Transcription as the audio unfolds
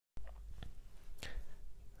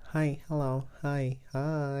Hi, hello, hi,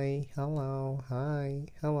 hello, hi,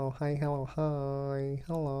 hello, hi, hello, hi,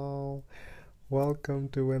 hello. Welcome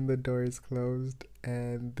to When the Door is Closed,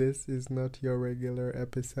 and this is not your regular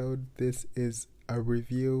episode. This is a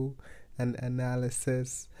review, an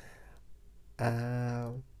analysis, uh,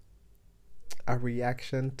 a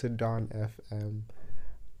reaction to Dawn FM,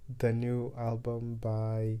 the new album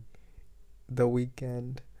by The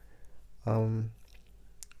Weeknd. Um,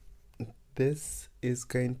 this is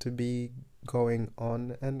going to be going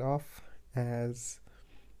on and off as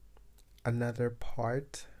another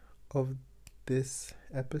part of this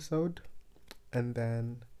episode, and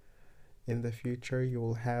then in the future you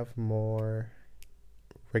will have more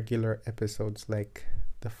regular episodes like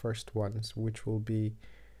the first ones, which will be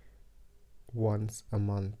once a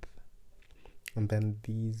month, and then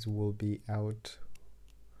these will be out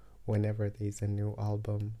whenever there's a new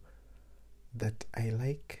album that I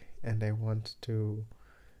like and I want to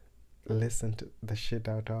listen to the shit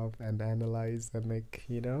out of and analyze and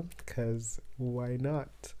because why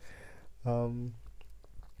not? um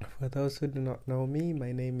For those who do not know me,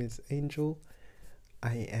 my name is Angel.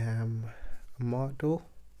 I am a model,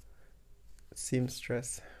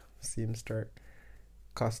 seamstress, seamster,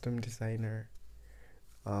 costume designer,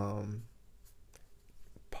 um,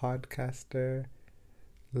 podcaster,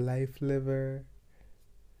 life liver,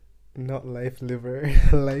 not life liver,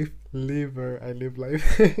 life liver. I live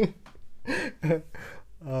life.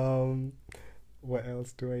 um, what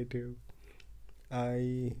else do I do?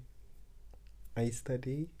 I I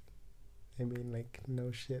study. I mean, like,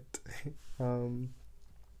 no shit. um,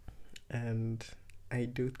 and I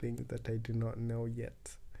do things that I do not know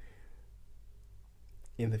yet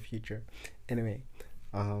in the future. Anyway,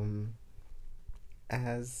 um,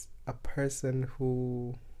 as a person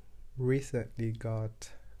who recently got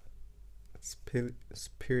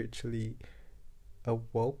spiritually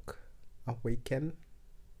awakened,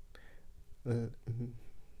 uh,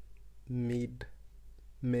 mid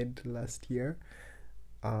mid last year,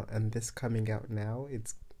 and this coming out now,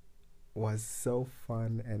 it was so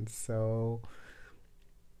fun and so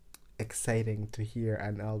exciting to hear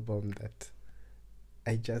an album that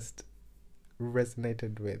I just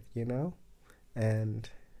resonated with. And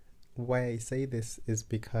why I say this is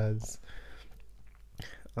because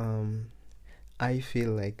um, I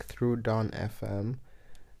feel like through Dawn FM,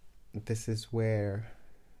 this is where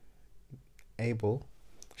Abel,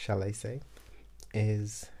 shall I say,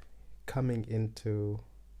 is coming into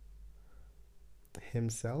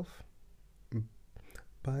himself,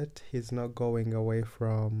 but he's not going away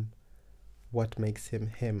from what makes him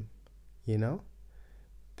him, you know?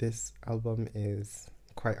 This album is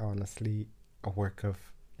quite honestly a work of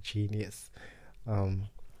genius. Um,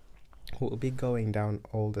 we'll be going down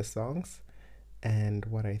all the songs and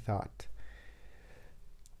what I thought.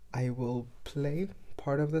 I will play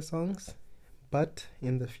part of the songs, but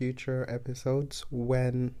in the future episodes,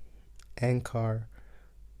 when Anchor,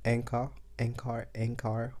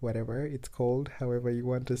 whatever it's called, however you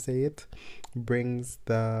want to say it, brings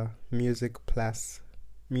the Music Plus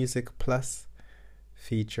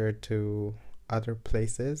feature to other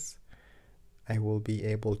places, I will be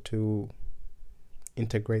able to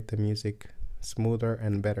integrate the music smoother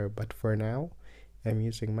and better. But for now, I'm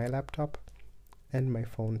using my laptop and my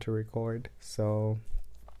phone to record. So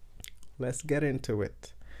let's get into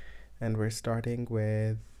it. And we're starting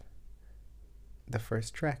with the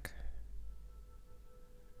first track.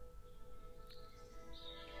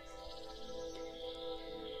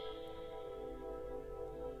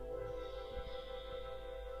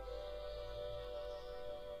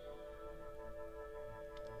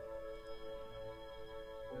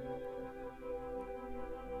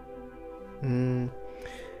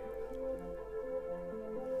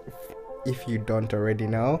 If you don't already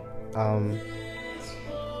know, um,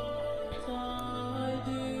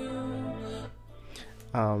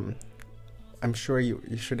 I'm sure you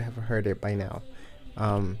should have heard it by now.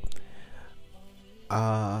 Um,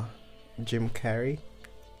 uh, Jim Carrey,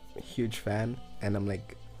 huge fan, and I'm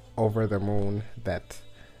like over the moon that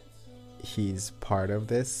he's part of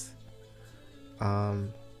this.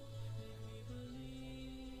 Um,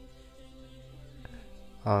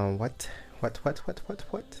 what?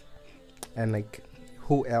 And like,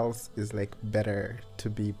 who else is like better to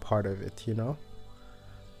be part of it?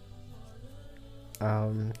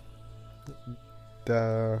 Um,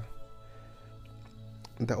 the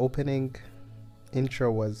the opening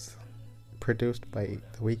intro was produced by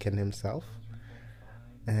The Weeknd himself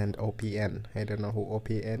and OPN. I don't know who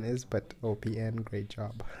OPN is, but OPN, great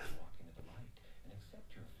job.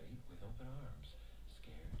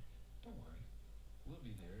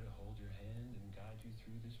 you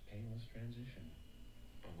through this painless transition.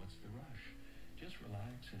 But what's the rush? Just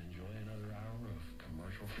relax and enjoy another hour of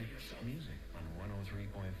commercial-free music on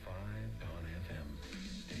 103.5 Dawn FM.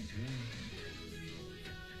 Stay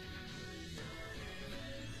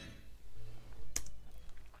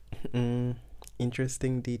tuned.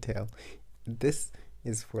 Interesting detail. This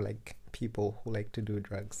is for like people who like to do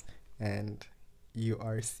drugs, and you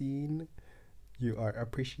are seen, you are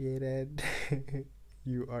appreciated,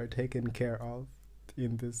 you are taken care of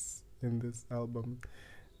in this album.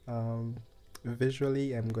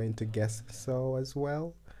 Visually, I'm going to guess so as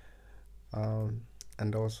well,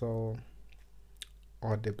 and also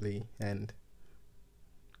audibly, and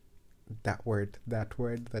that word that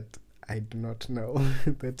I do not know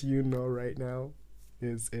that you know right now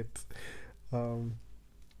is it.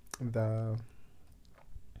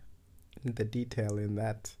 The detail in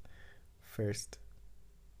that first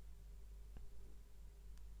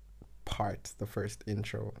part, the first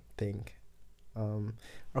intro thing.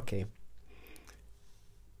 Okay.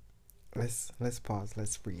 Let's pause,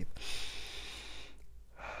 let's breathe.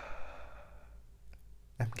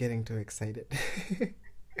 I'm getting too excited.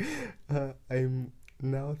 I'm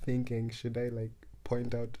now thinking, should I like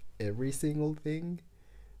point out every single thing?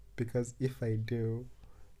 Because if I do,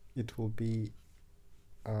 it will be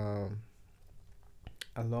a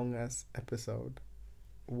long ass episode,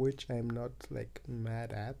 which I'm not like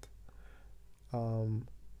mad at.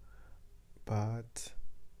 But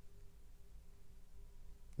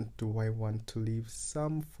do I want to leave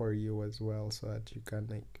some for you as well, so that you can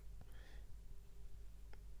like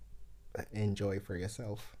enjoy for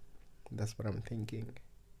yourself? That's what I'm thinking.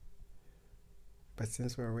 But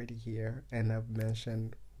since we're already here and I've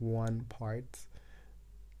mentioned one part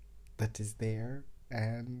that is there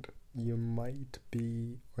and you might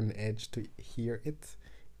be on edge to hear it,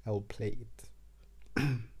 I'll play it.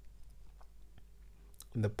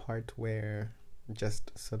 The part where,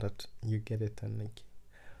 just so that you get it, and like,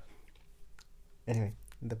 anyway,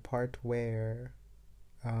 the part where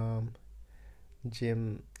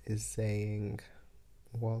Jim is saying,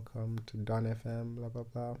 welcome to Dawn FM, blah blah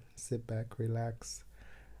blah, sit back, relax,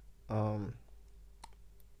 and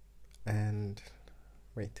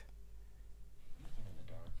wait. You've been in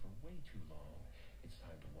the dark for way too long. It's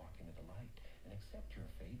time to walk into the light and accept your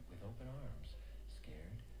fate with open arms.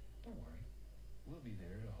 Scared? Don't worry. We'll be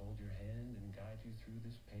there to hold your hand and guide you through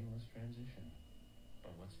this painless transition.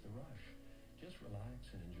 But what's the rush? Just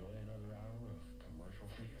relax and enjoy another hour of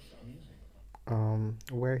commercial-free music.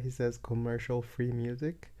 Where he says commercial-free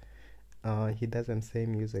music, he doesn't say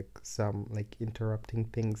music. Some like interrupting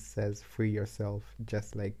things says free yourself,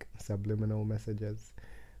 just like subliminal messages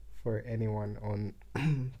for anyone on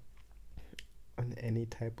on any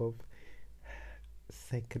type of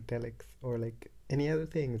psychedelics or like any other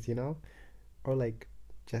things, you know, or like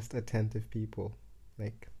just attentive people.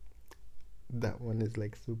 Like that one is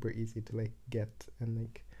like super easy to like get and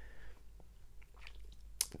like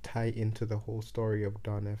tie into the whole story of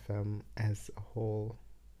Dawn FM as a whole.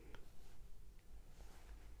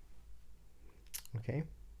 Okay,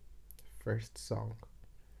 first song,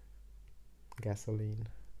 Gasoline.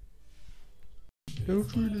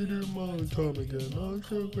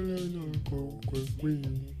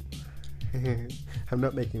 I'm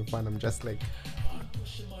not making fun, I'm just like,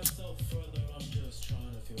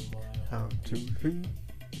 how to,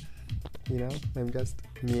 you know, I'm just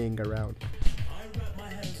meeing around. I wrap my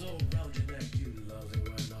hands around your neck, you love it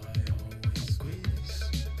when I always squeeze.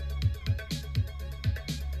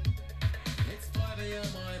 It's 5 a.m,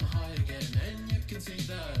 I'm high again, and you can see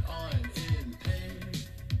that I'm in pain.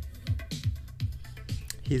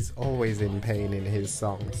 He's always in pain in his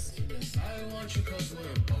songs. I want you 'cause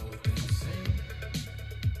we're both insane.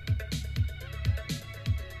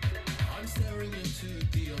 I'm staring into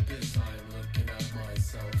the abyss, I'm looking at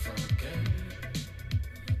myself again.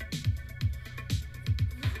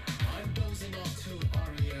 I'm dozing off to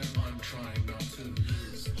REM, I'm trying not to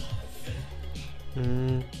lose my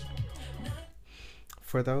faith.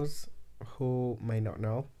 For those who might not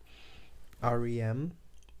know, REM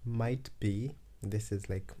might be, this is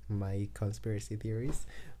like my conspiracy theories,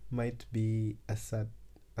 might be a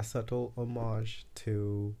subtle homage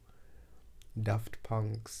to Daft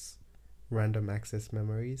Punk's Random Access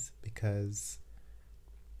Memories, because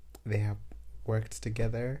they have worked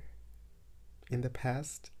together in the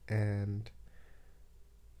past, and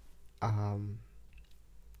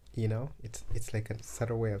you know, it's like a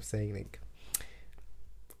subtle way of saying like,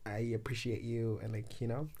 I appreciate you, and like, you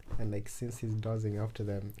know, and like since he's dozing after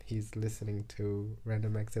them, he's listening to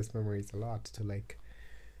Random Access Memories a lot to like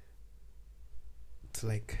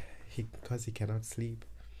he, because he cannot sleep.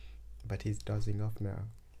 but he's dozing off now,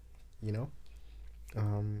 you know.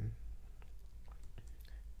 um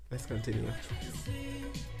let's continue.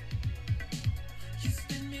 You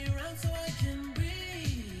spin me around so I can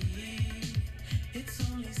breathe.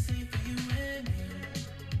 It's only safe for you and me.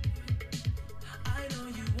 I know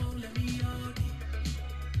you won't let me OD.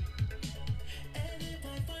 And if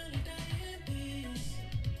I finally die in peace,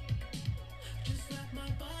 just wrap my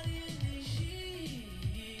body in these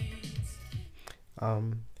sheets.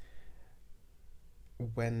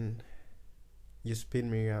 When you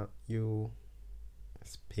spin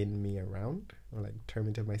me around, or like turn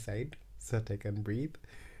me to my side so that I can breathe.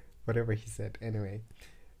 Whatever he said. Anyway,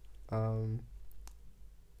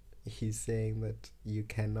 he's saying that you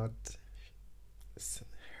cannot,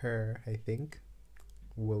 her, I think,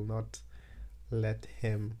 will not let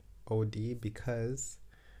him OD because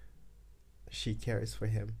she cares for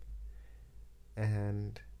him.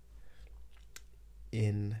 And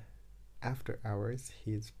in After Hours,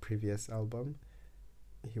 his previous album,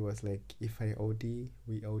 he was like, if I OD,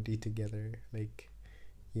 we OD together. Like,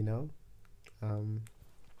 you know,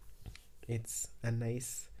 it's a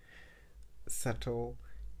nice subtle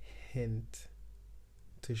hint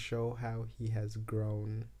to show how he has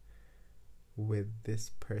grown with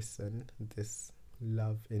this person, this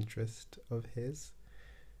love interest of his,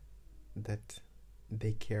 that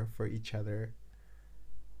they care for each other,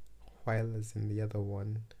 while as in the other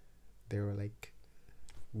one they were like,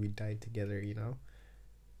 we died together, you know.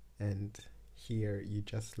 And here you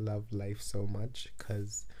just love life so much,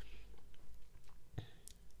 because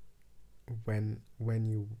when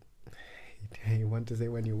you I want to say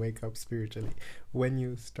when you wake up spiritually, when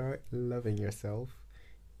you start loving yourself,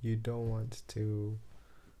 you don't want to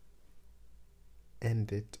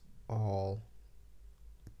end it all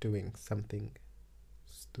doing something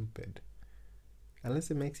stupid. Unless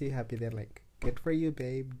it makes you happy, then like, good for you,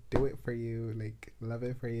 babe, do it for you, like, love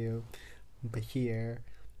it for you. But here,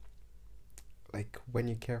 like, when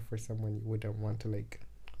you care for someone, you wouldn't want to like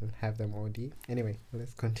have them OD. Anyway,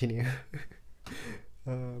 let's continue.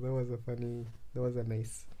 That was a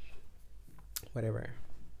nice whatever.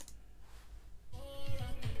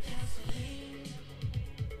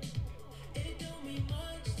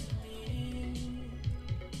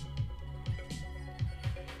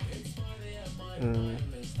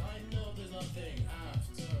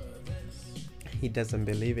 He doesn't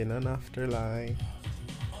believe in an afterlife.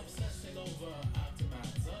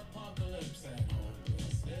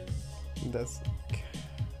 That's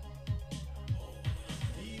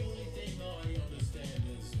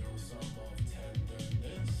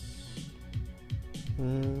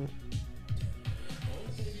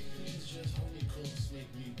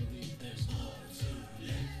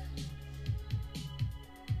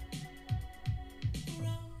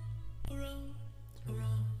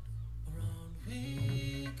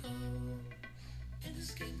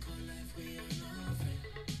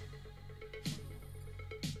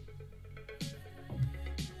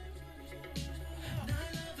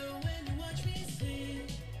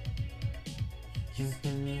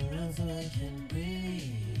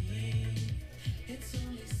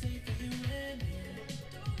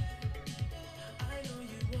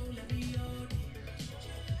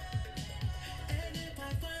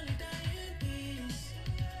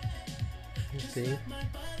see,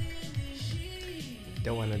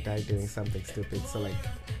 don't want to die doing something stupid, so like,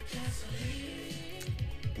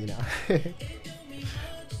 you know.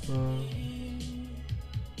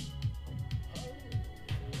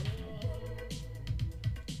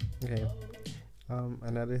 Okay.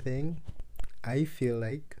 Another thing, I feel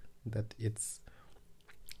like that it's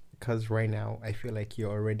because right now I feel like you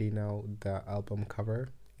already know the album cover.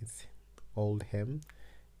 It's Old Him,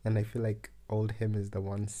 and I feel like Old Him is the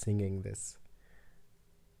one singing this,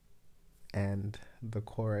 and the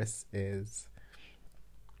chorus is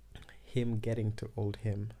him getting to Old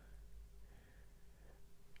Him.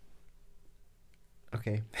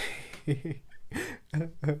 Okay.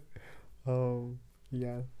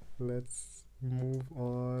 Yeah, let's move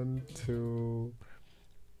on to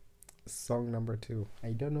song number 2.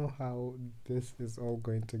 I don't know how this is all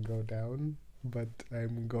going to go down, but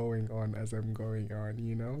I'm going on as I'm going on,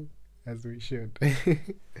 you know, as we should.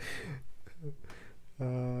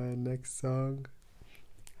 Next song,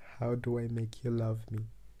 How Do I Make You Love Me?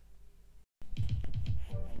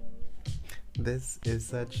 This is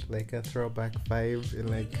such like a throwback vibe in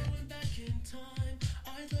like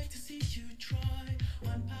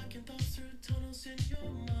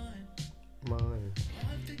mine.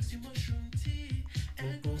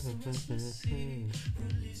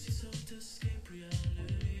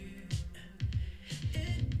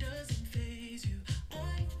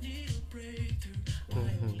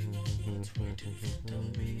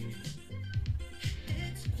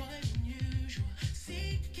 It's quite unusual,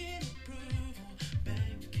 seeking approval,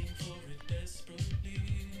 begging for it desperately.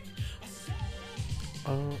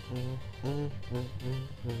 I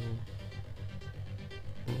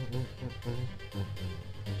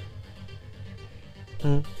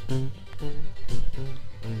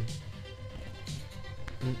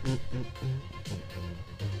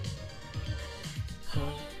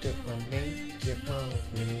How do I make you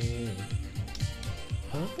love me?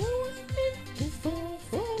 How do I make you fall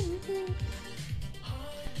for me?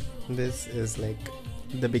 This is like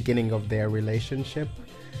the beginning of their relationship.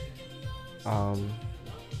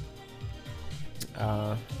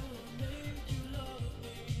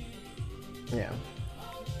 Yeah,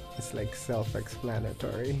 it's like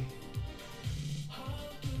self-explanatory.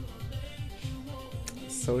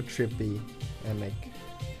 So trippy, and like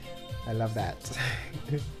I love that.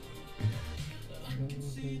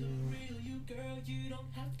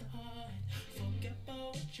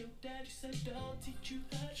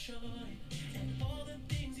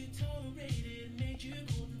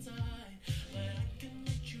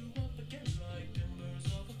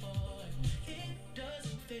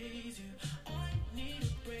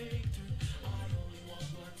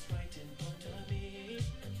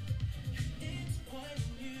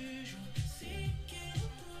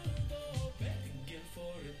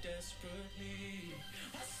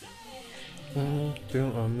 Do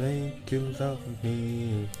I make you love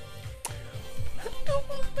me? How do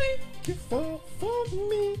I make you fall for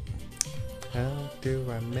me? How do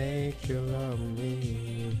I make you love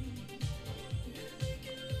me?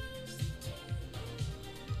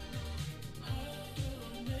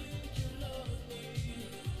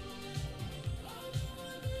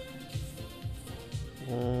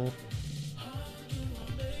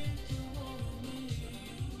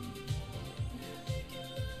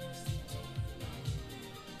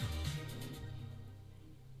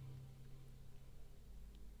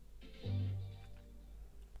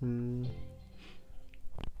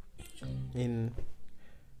 In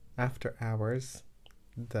After Hours,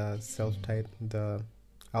 the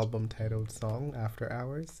album titled song After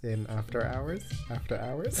Hours, in After Hours,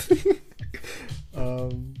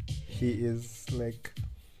 he is like,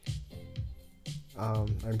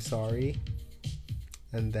 I'm sorry,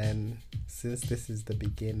 and then since this is the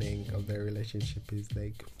beginning of their relationship, he's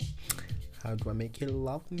like, how do I make you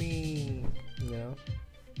love me? You know,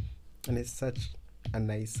 and it's such a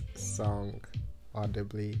nice song,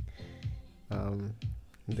 audibly.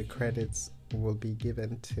 The credits will be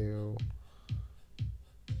given to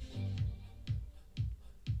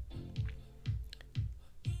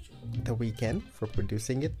The Weeknd for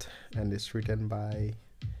producing it, and it's written by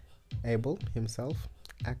Abel himself,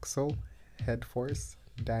 Axel, Headforce,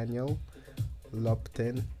 Daniel,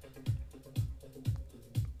 Lopatin.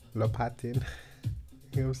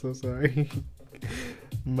 I'm so sorry.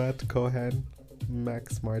 Matt Cohen,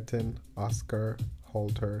 Max Martin, Oscar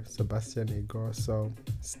Holter, Sebastian Ingrosso,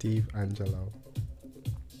 Steve Angelo.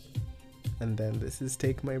 And then this is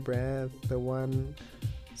Take My Breath, the one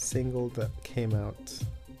single that came out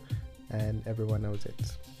and everyone knows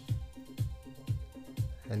it.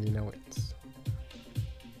 And you know it.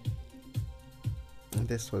 And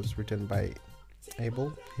this was written by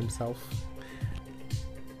Abel himself,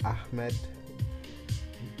 Ahmed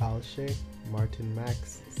Balshe, Martin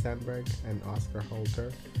Max Sandberg, and Oscar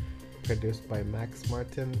Holter. Produced by Max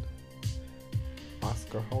Martin,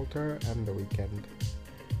 Oscar Holter, and The Weeknd.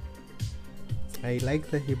 I like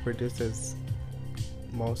that he produces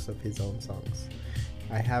most of his own songs.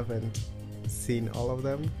 I haven't seen all of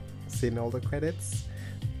them, seen all the credits,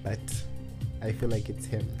 but I feel like it's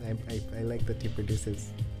him. I like that he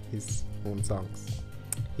produces his own songs.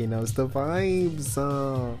 He knows the vibes.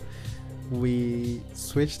 We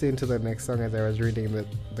switched into the next song as I was reading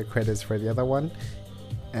the credits for the other one,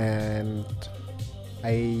 and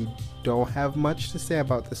I don't have much to say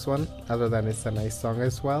about this one other than it's a nice song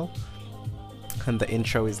as well, and the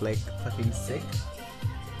intro is like fucking sick.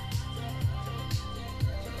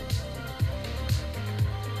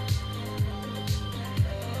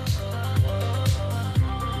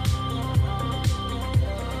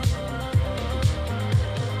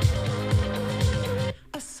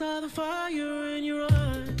 I saw the fire in your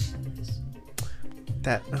eyes.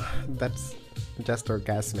 That's just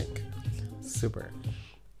orgasmic. Super.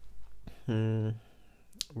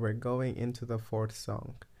 We're going into the fifth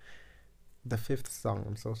song.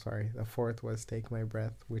 I'm so sorry. The fourth was Take My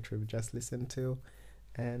Breath, which we've just listened to.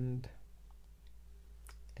 And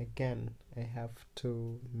again, I have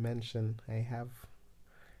to mention I have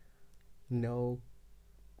no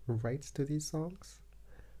rights to these songs.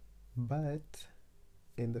 But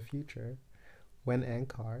in the future, when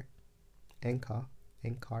Anchor, Anchor,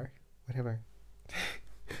 whatever,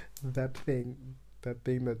 that thing,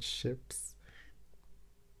 that ships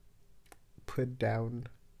put down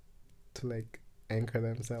to like anchor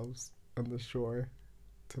themselves on the shore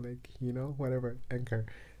to like, whatever, anchor,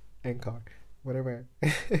 whatever.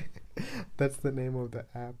 That's the name of the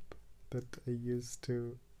app that I use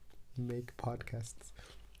to make podcasts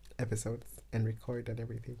episodes and record and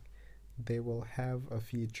everything. They will have a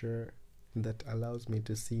feature that allows me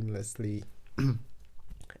to seamlessly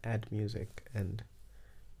add music, and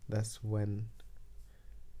that's when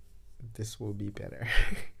this will be better.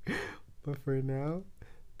 But for now,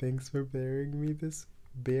 thanks for bearing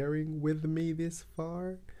with me this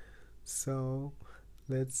far. So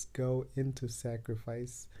let's go into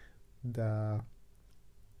Sacrifice.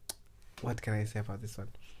 What can I say about this one?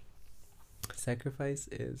 Sacrifice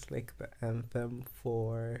is like the anthem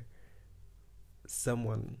for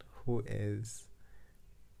someone who is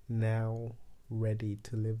now ready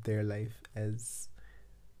to live their life as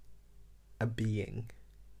a being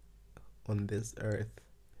on this earth,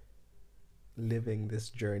 living this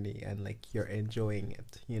journey, and like you're enjoying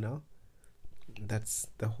it. That's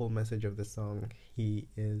the whole message of the song.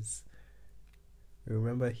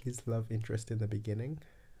 Remember his love interest in the beginning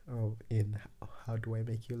in How Do I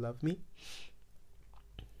Make You Love Me?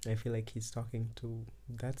 I feel like he's talking to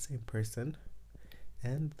that same person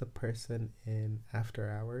and the person in After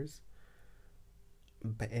Hours,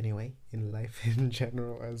 but anyway, in life in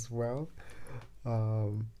general as well.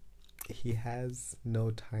 He has no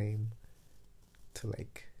time to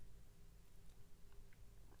like,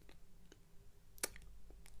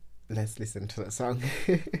 let's listen to the song.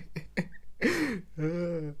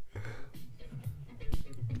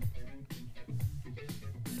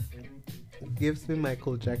 Gives me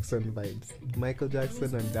Michael Jackson vibes. Michael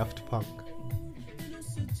Jackson and Daft Punk.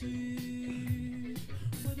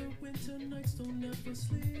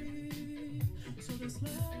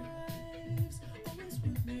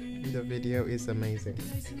 The video is amazing.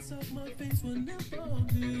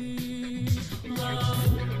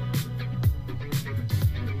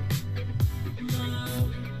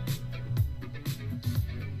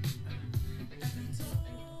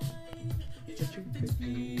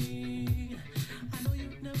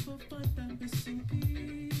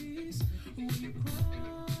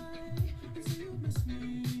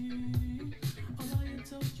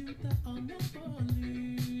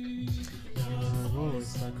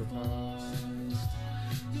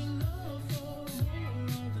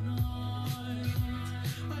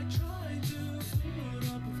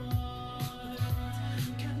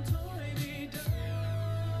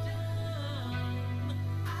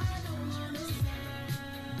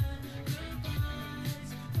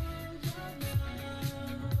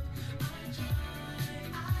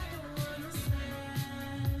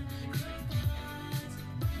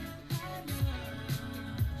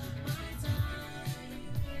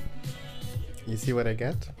 You see what I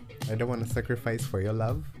get? I don't want to sacrifice for your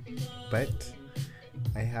love, but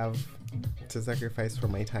I have to sacrifice for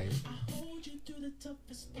my time.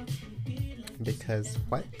 Because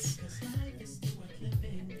what?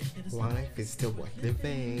 Life is still worth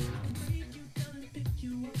living.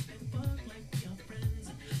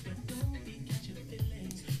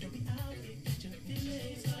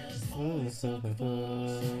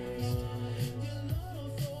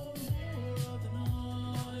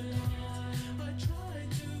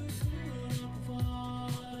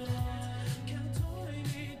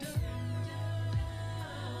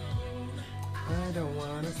 I don't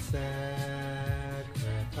wanna sacrifice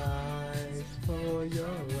for your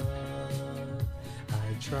love.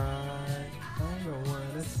 I try. I don't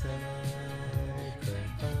wanna sacrifice.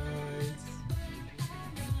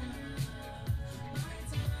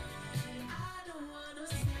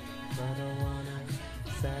 I don't wanna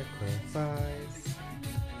sacrifice.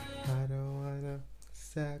 I don't wanna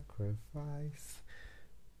sacrifice.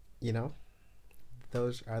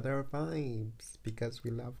 Those are their vibes, because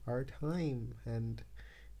we love our time, and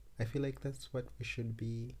I feel like that's what we should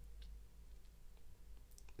be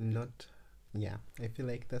I feel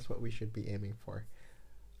like that's what we should be aiming for.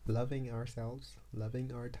 Loving ourselves,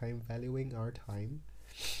 loving our time, valuing our time.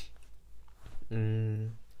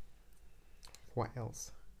 What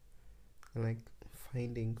else? And like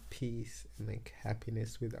finding peace and like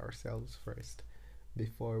happiness with ourselves first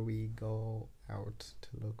before we go out to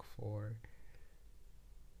look for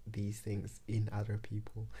these things in other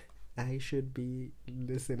people. I should be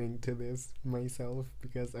listening to this myself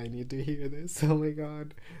because I need to hear this. Oh my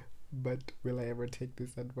god. But will I ever take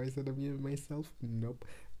this advice and abuse myself? Nope.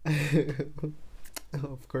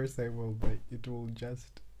 Of course I will, but it will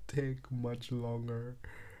just take much longer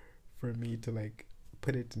for me to like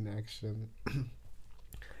put it in action.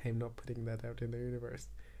 I'm not putting that out in the universe.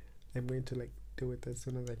 I'm going to like do it as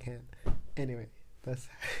soon as I can. Anyway, that's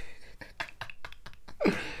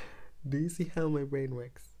do you see how my brain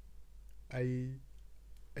works? I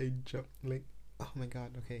jump like, oh my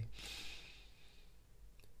god, okay.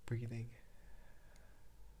 Breathing.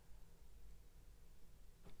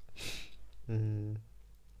 Mm.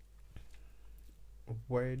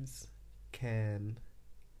 Words can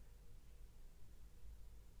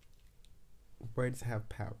words have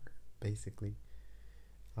power, basically.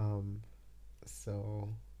 Um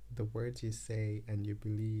so the words you say and you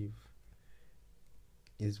believe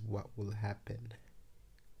is what will happen.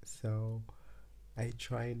 So I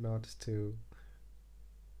try not to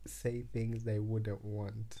say things I wouldn't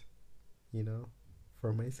want, you know,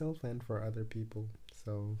 for myself and for other people.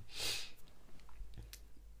 So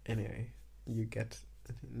anyway, you get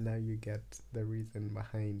now you get the reason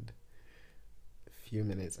behind a few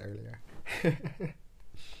minutes earlier.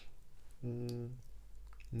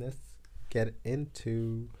 Let's get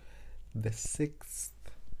into the sixth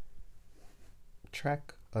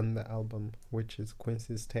track on the album, which is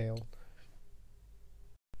Quincy's Tale.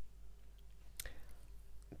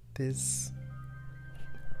 This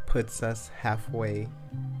puts us halfway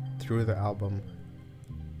through the album.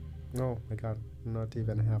 Oh my god, not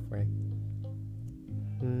even halfway.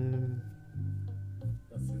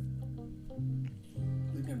 That's it.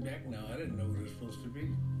 Looking back now, I didn't know what it was supposed to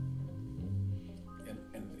be. And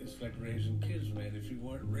it's like raising kids, man. If you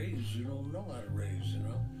weren't raised, you don't know how to raise, you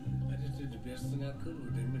know? I just did the best thing I could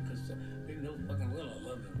with them because they know fucking well I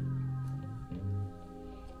love them.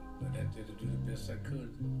 But I did to do the best I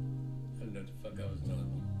could. I didn't know what the fuck I was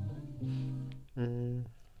doing.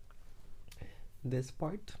 This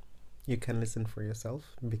part, you can listen for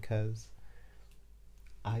yourself because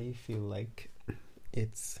I feel like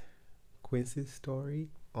it's Quincy's story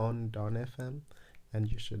on Dawn FM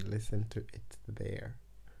and you should listen to it there.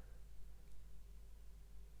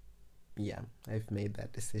 Yeah, I've made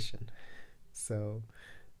that decision. So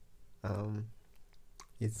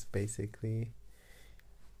it's basically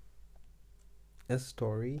a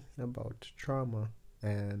story about trauma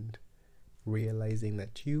and realizing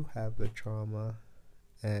that you have the trauma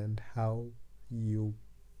and how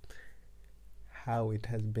it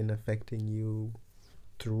has been affecting you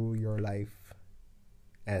through your life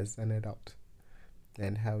as an adult,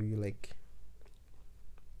 and how you like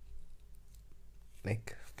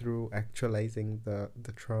through actualizing the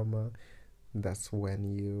trauma, that's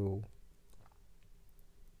when you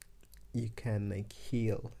can like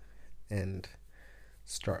heal and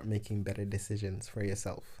start making better decisions for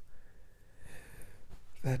yourself.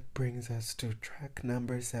 That brings us to track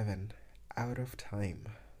number 7, Out of Time.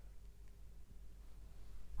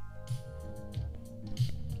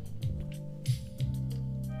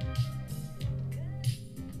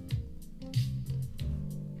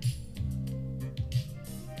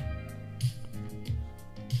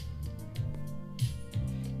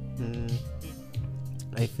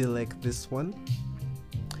 I feel like this one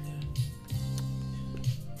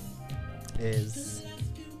is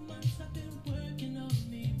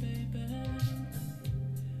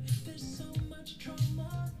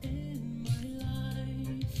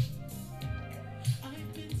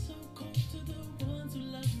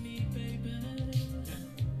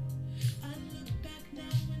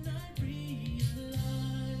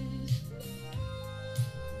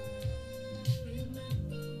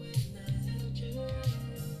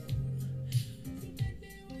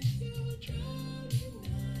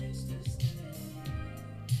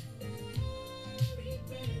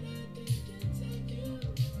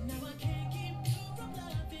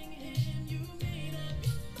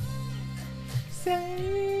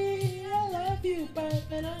say I love you, but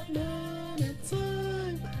I'm out of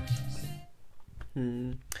time.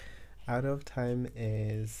 Out of time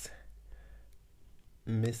is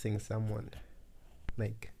missing someone.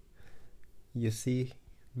 Like, you see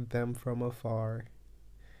them from afar,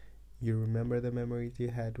 you remember the memories you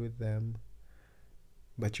had with them,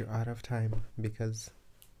 but you're out of time because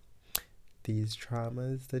these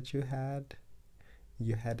traumas that you had,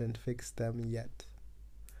 you hadn't fixed them yet.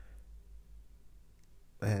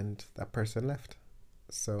 And that person left,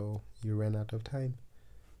 so you ran out of time.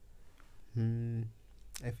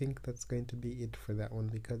 I think that's going to be it for that one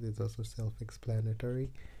because it's also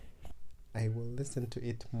self-explanatory. I will listen to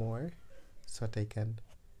it more so that I can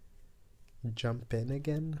jump in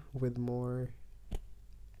again with more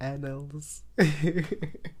annals.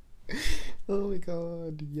 Oh my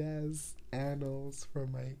god, yes, annals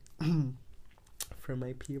from my for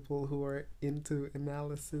my people who are into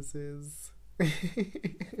analyses.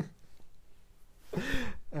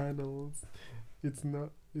 Annals. It's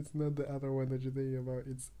not the other one that you're thinking about.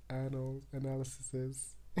 It's annals,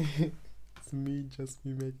 analyses. It's me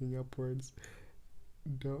making up words.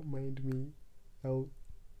 Don't mind me. I'll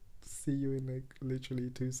see you in like literally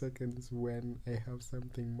 2 seconds when I have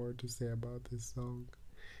something more to say about this song.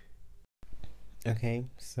 Okay,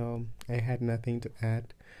 so I had nothing to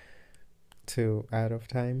add to Out of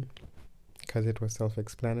Time because it was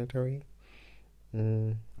self-explanatory.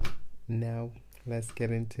 Now let's get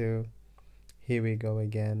into Here We Go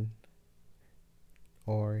Again,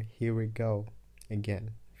 or Here We Go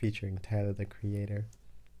Again, featuring Tyler the Creator.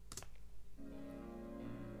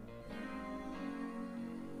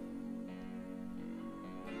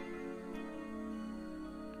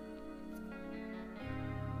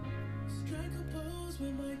 Strike a pose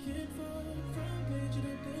with my kid folk, front page of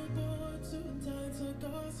the billboard, suit and tie, took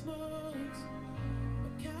all smokes.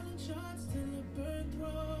 McAllen shots till it burned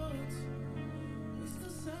throats. We still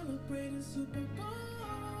celebrating Super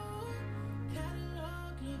Bowl.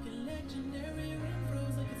 Catalog looking legendary, run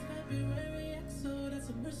froze like it's February. XO, that's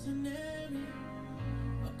a mercenary.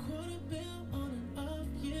 A quarter bill on and off,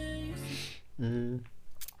 yeah.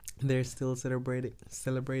 They're still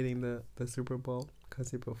celebrating the Super Bowl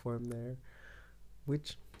because he performed there,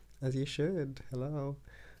 which, as you should. Hello,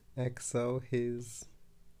 XO, his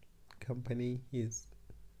company, his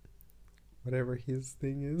whatever his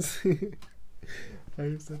thing is.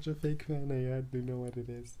 I'm such a fake fan. I hardly know what it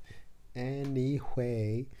is.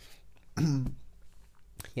 Anyway,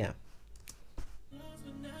 yeah.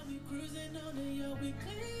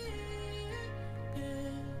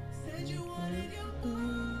 Said you wanted your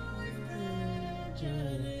boyfriend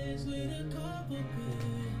jealous with a couple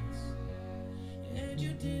pics, and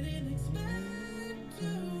you didn't expect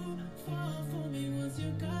to fall for me once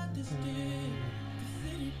you got this dick. The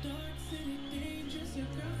city dark, city dangerous. Your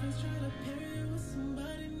girlfriends try to pair you with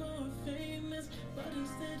somebody more famous, but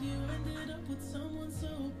instead you ended up with someone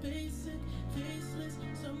so basic, faceless,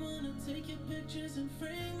 someone to take your pictures and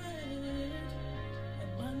frame it.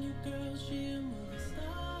 And my new girl, she a movie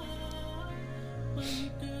star. My new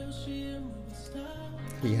girl, she a movie star.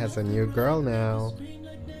 He has a new girl now.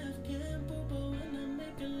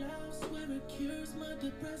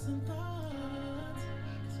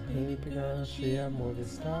 Baby girl, she a movie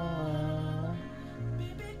star.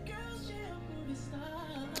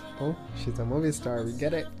 Oh, she's a movie star. We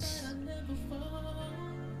get it.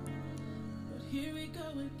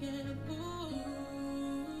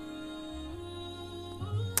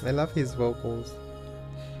 I love his vocals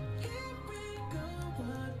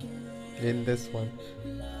in this one.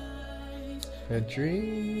 A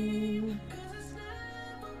dream.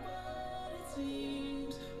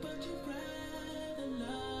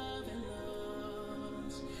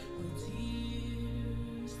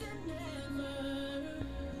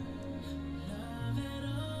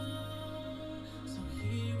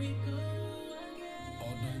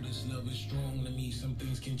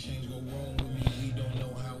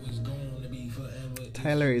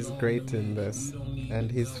 Tyler is great in this, and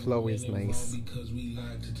his flow is nice. Because we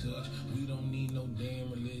like to touch, we don't need no damn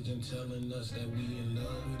religion telling us that we in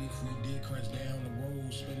love. But if we did crunch down the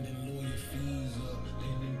road, spending lawyer fees up,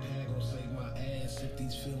 then them dad gon' save my ass if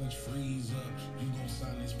these feelings freeze up. You gon'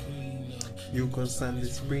 sign this prenup. You gon' sign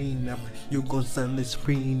this prenup. You gon' sign this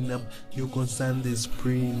prenup. You gon' sign this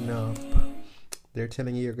prenup. They're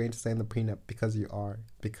telling you you're going to sign the prenup because you are,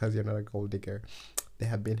 because you're not a gold digger. They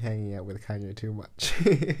have been hanging out with Kanye too much.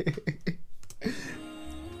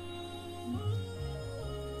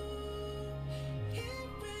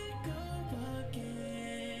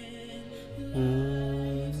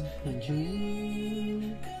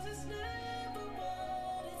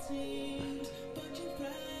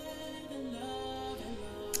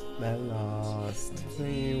 The lost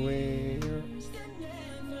freeway.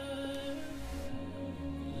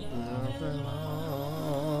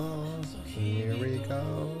 Here we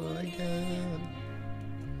go again.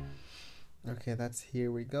 Okay, that's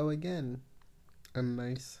Here We Go Again. A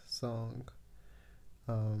nice song.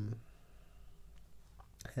 And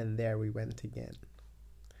there we went again.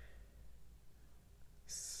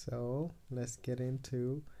 So let's get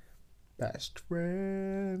into Best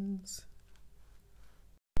Friends.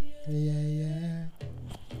 Yeah, yeah.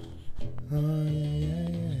 Oh, yeah, yeah,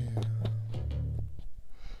 yeah.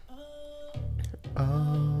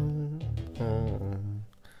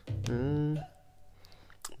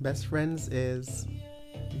 Best Friends is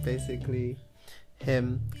basically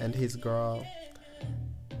him and his girl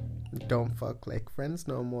don't fuck like friends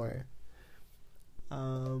no more.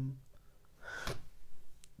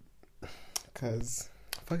 Because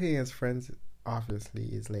fucking as friends obviously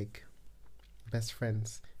is like best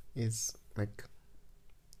friends is like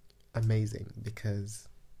amazing because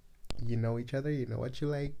you know each other, you know what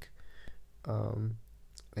you um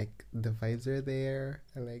like the vibes are there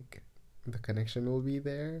and like the connection will be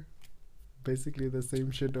there. Basically the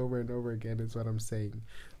same shit over and over again is what I'm saying.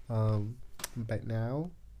 But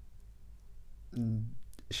now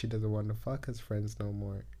she doesn't want to fuck as friends no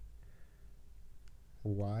more.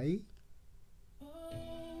 Why?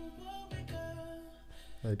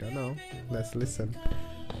 I don't know. Let's listen.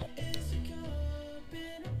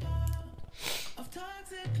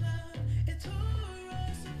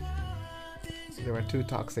 They were too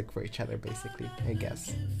toxic for each other, basically, I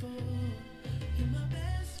guess.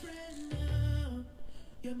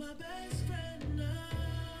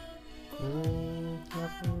 Oh.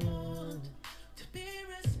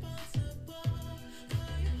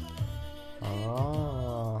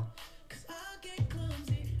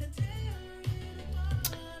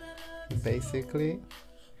 Basically,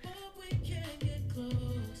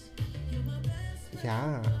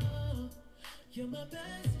 yeah.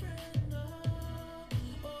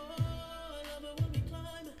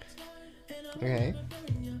 Okay.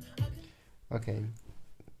 Okay.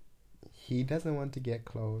 He doesn't want to get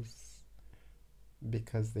close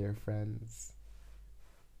because they're friends.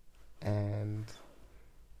 And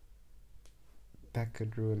that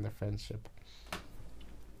could ruin the friendship.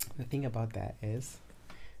 The thing about that is,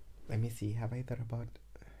 let me see, have I thought about...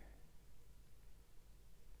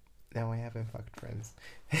 No, I haven't fucked friends.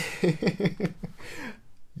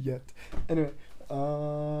 Yet. Anyway,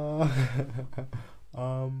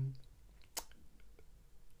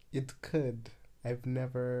 it could. I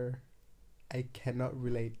cannot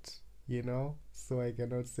relate, you know? So I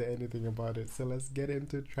cannot say anything about it. So let's get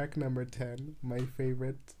into track number 10, my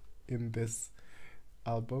favorite in this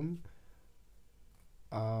album.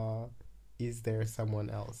 Is There Someone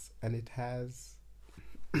Else? And it has...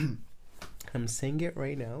 I'm saying it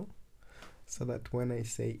right now so that when I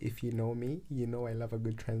say if you know me, you know I love a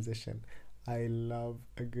good transition. I love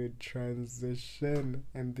a good transition,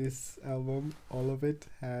 and this album, all of it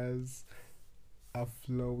has a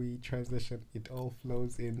flowy transition. It all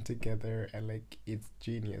flows in together and like it's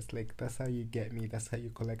genius. Like that's how you get me, that's how you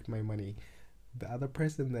collect my money. The other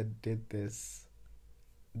person that did this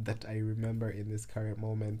that I remember in this current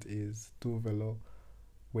moment is Tuvelo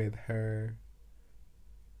with her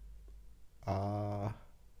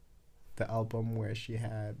the album where she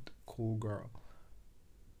had Cool Girl.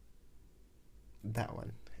 That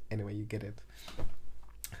one. Anyway, you get it.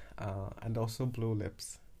 And also Blue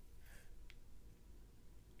Lips.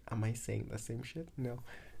 Am I saying the same shit? No.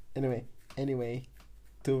 Anyway,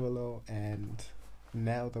 Tuvelo and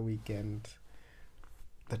now The Weeknd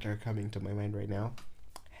that are coming to my mind right now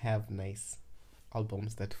have nice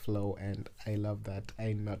albums that flow, and I love that.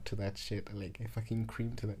 I nut to that shit. Like I fucking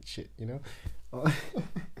cream to that shit, you know?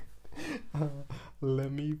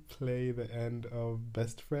 Let me play the end of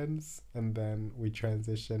Best Friends and then we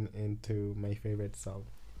transition into my favorite song,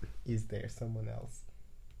 Is There Someone Else?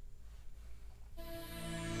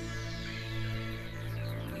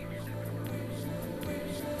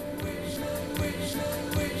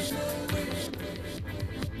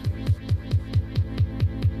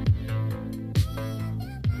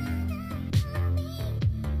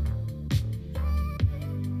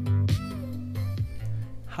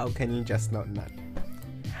 How can you just not nut?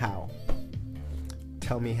 How?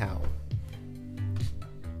 Tell me how.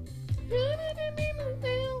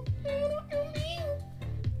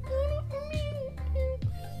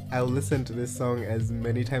 I'll listen to this song as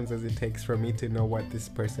many times as it takes for me to know what this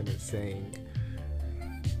person is saying.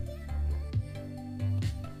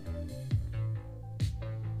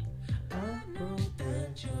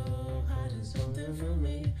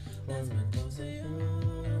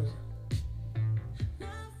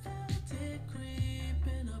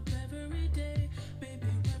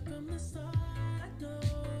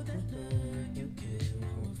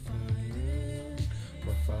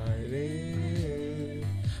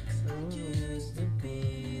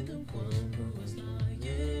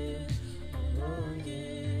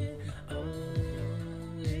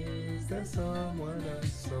 Someone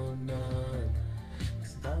else or none,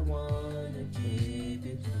 'cause I wanna keep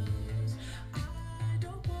it close. I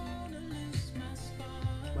don't wanna lose my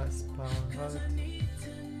spot, 'cause I need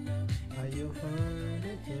to know, are you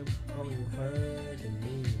hurting him or you hurting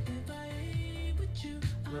me? If I ain't with you,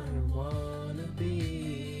 I don't wanna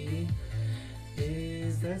be.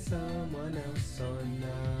 Is there someone else or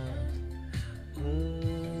not?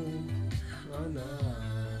 Or not?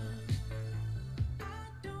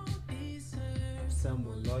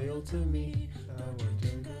 someone loyal to me. I want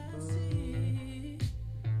you to see.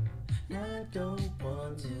 I don't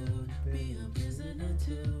want to be a prisoner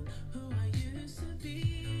to who I used to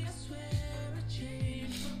be. I swear I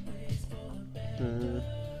changed my ways for the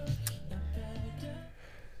better.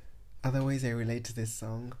 Other ways I relate to this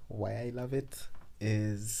song, why I love it,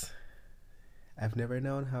 is I've never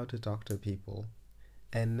known how to talk to people,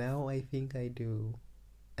 and now I think I do,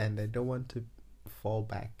 and I don't want to fall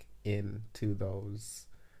back into those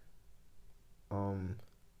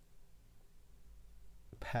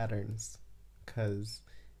patterns, because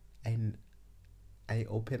I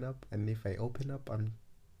open up, and if I open up, I'm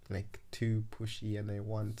like too pushy, and I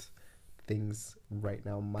want things right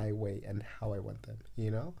now my way and how I want them,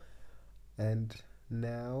 and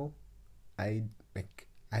now I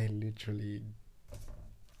literally,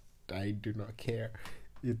 I do not care.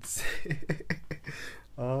 It's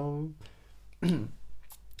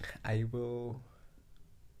I will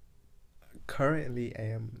currently,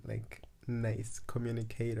 I am like nice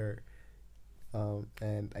communicator,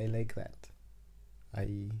 and I like that.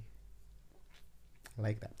 I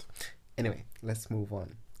like that. Anyway, let's move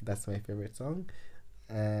on. That's my favorite song,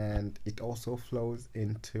 and it also flows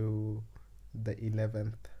into the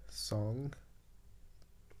 11th song,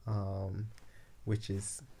 which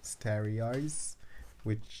is Starry Eyes,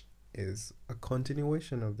 which is a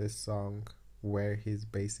continuation of this song, where he's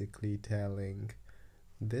basically telling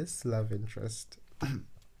this love interest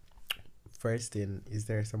first in, is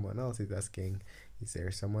there someone else? He's asking, is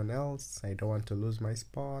there someone else? I don't want to lose my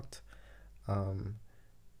spot. Are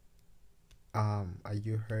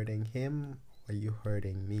you hurting him? Are you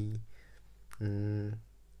hurting me?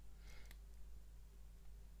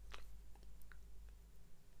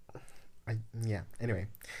 Anyway,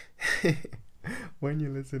 when you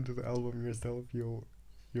listen to the album yourself, you'll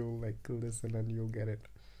like listen and you'll get it.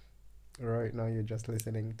 Right now you're just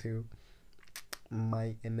listening to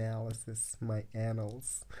my analysis, my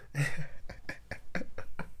annals.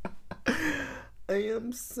 I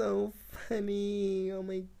am so funny. Oh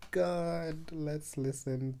my god. Let's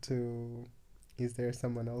listen to Is There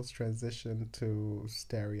Someone Else transition to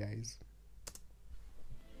Starry Eyes.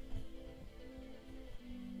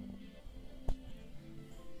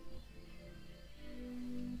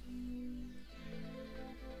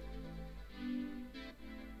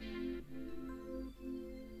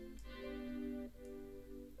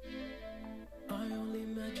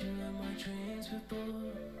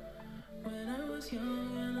 When I was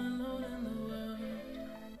young and alone in the world,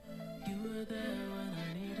 you were there when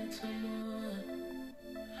I needed someone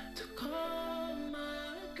to call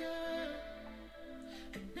my girl.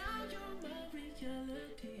 And now you're my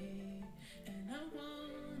reality, and I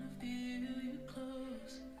wanna feel you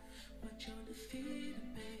close. But you're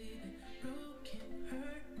defeated, baby, broken,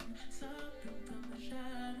 hurting, suffering from a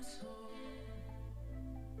shattered soul.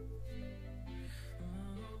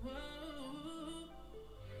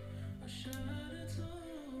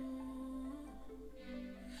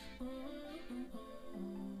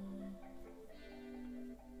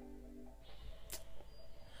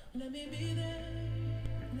 Let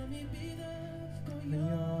me be there for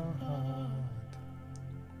your heart.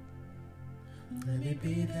 Let me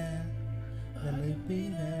be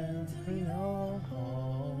there for your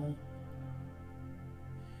heart.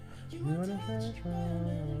 You wanna touch my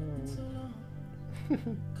hand so long,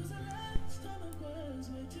 'cause the last time it was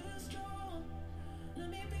way too strong. Let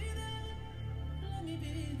me be there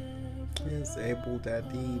for Yes, Able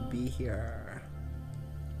Daddy, be here.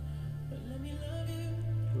 Let me love you.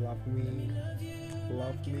 Love me.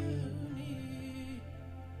 Love me.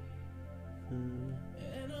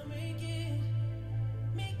 And I'll make it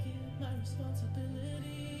my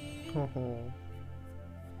responsibility. I'll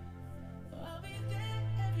be there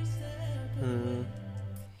every step of the way.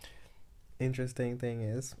 Interesting thing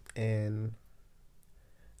is, in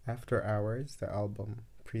After Hours, the album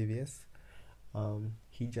previous,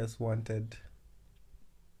 he just wanted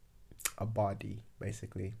a body,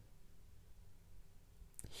 basically.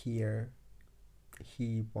 Here,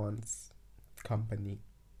 he wants company,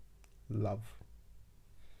 love,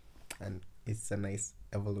 and it's a nice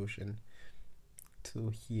evolution to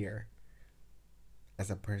hear as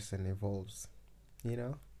a person evolves,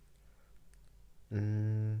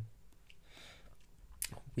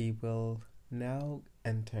 We will now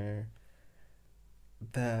enter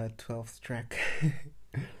the 12th track.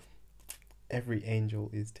 Every Angel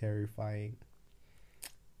is Terrifying.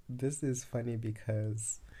 This is funny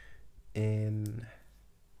because in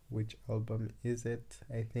which album is it?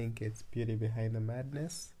 I think it's Beauty Behind the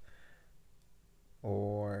Madness,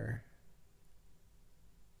 or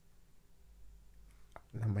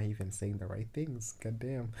Am I even saying the right things? God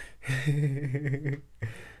damn.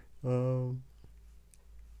 um,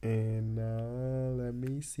 and let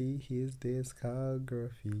me see his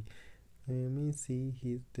discography. Let me see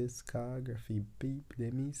his discography. Beep.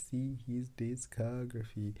 Let me see his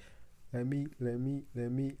discography. Let me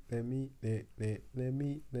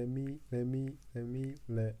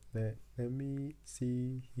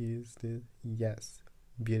see his yes.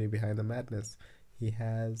 Beauty Behind the Madness. He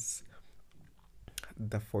has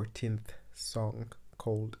the 14th song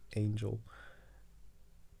called Angel.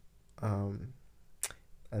 And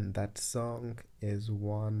that song is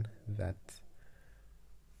one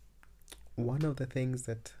of the things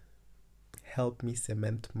that helped me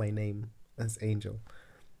cement my name as Angel.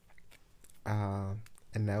 And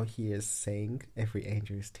now he is saying every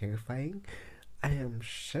angel is terrifying. I am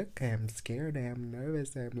shook, I am scared, I am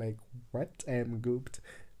nervous, I am like, what? I am gooped.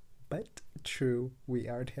 But true, we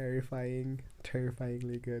are terrifyingly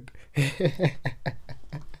good.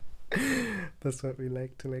 That's what we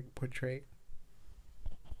like to portray.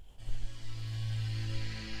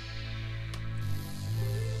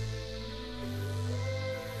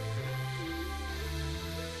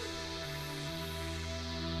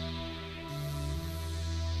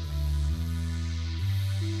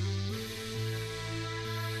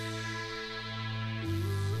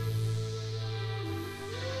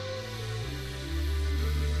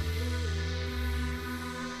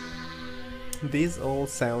 These all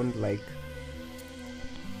sound like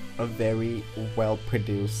a very well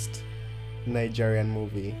produced Nigerian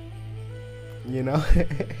movie, you know?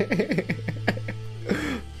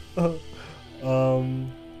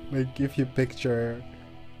 Like if you picture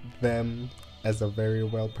them as a very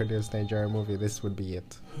well produced Nigerian movie, this would be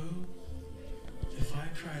it. Who, if I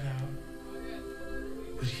cried out,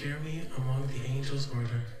 would hear me among the angels'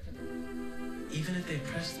 order, even if they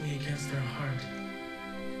pressed me against their heart,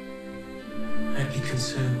 I'd be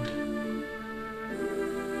consumed.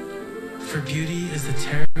 For beauty is the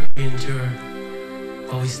terror we endure,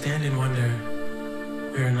 while we stand in wonder,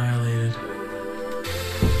 we are annihilated.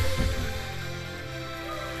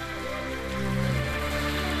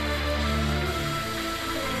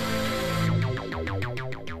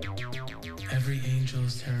 Every angel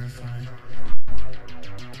is terrified.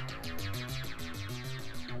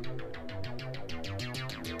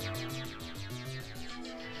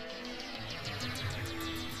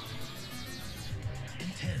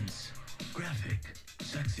 Intense, graphic,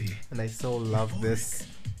 sexy, And I so love this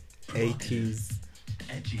 80s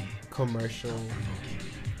edgy, commercial provoking,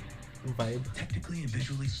 vibe. technically and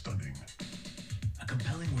visually stunning. A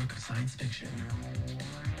compelling work of science fiction.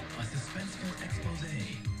 A suspenseful expose.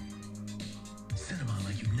 Cinema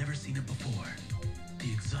like you've never seen it before.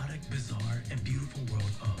 The exotic, bizarre, and beautiful world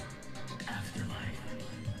of Afterlife.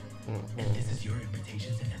 And this is your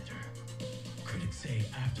invitation to enter. Critics say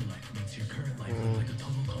Afterlife makes your current life look like a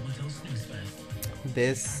total comatose snooze fest.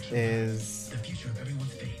 This is The future of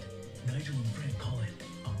everyone's fate. Nigel and Fred call it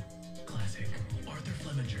classic. Arthur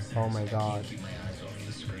Flemminger says, oh my god. keep my eyes off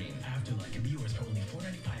the screen. Afterlife can be yours for only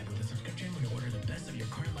 $4.95 with a subscription when you order the best of your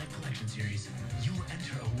current life collection series. You will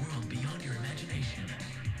enter a world beyond your imagination.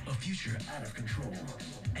 A future out of control.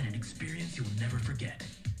 And an experience you will never forget.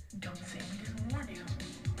 Don't say we didn't warn you.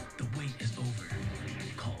 The wait is over.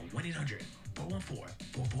 Call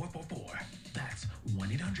 1-800-414-4444. That's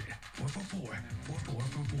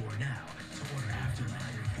 1-800-444-4444 now to order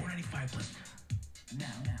Afterlife for $4.95 plus.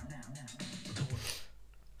 Now. To order.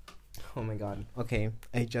 Oh my god. Okay,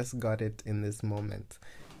 I just got it in this moment.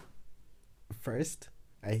 First,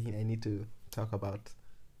 I need to talk about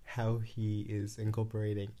how he is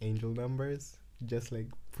incorporating angel numbers, just like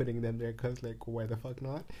putting them there because like why the fuck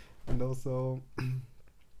not? And also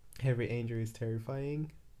every angel is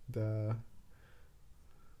terrifying.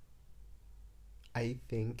 I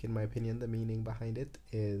think, in my opinion, the meaning behind it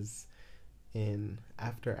is in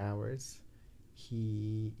After Hours,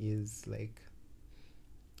 he's like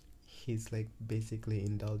basically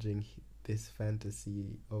indulging this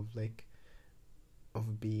fantasy of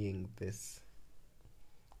being this,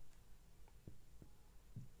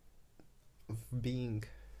 of being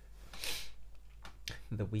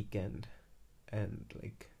the Weeknd and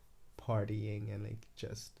like partying and like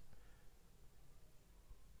just,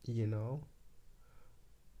 you know,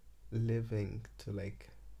 living to like,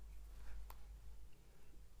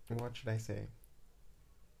 what should I say?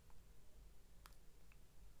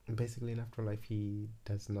 Basically in Afterlife he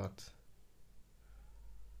does not,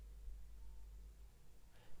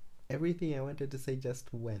 everything I wanted to say just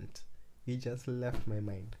went, he just left my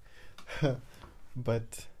mind.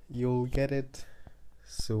 But you'll get it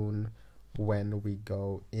soon when we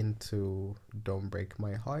go into Don't Break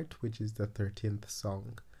My Heart, which is the 13th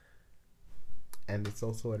song. And it's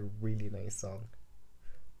also a really nice song.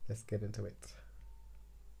 Let's get into it.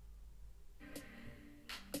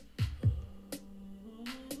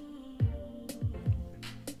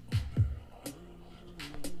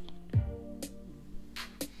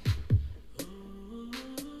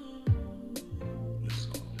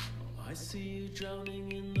 I see you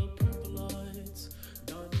drowning in the purple lights,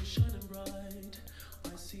 diamonds shining bright.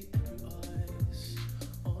 I see every eyes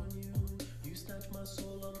on you. You snatch my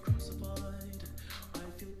soul, I'm crucified. I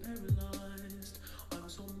feel paralyzed, I'm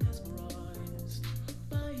so mesmerized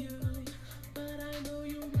by you. But I know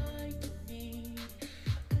you're right for me.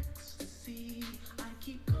 Ecstasy, I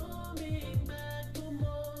keep coming back for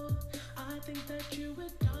more. I think that you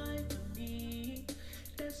would die for me.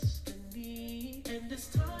 Destiny, and this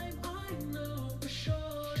time I know for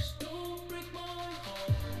sure. Just don't break my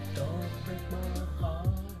heart. Don't break my heart.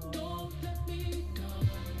 Don't let me down.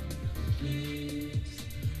 Please,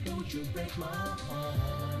 don't you break my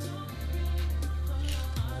heart.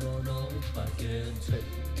 I don't know if I can take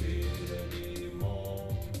it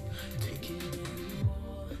anymore. Take it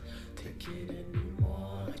anymore. Take it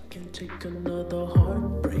anymore. I can't take another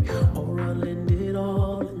heartbreak, or I'll end it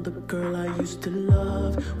all. And the girl I used to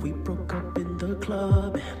love, we broke up in the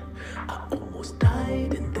club, and I almost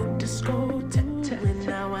died in the discotheque. And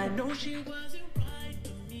now I know she wasn't right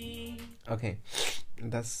for me. Okay,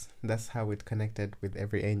 that's how it connected with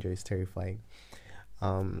Every Angel is Terrifying.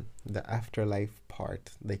 The afterlife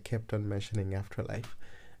part, they kept on mentioning afterlife,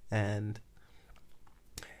 and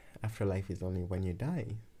afterlife is only when you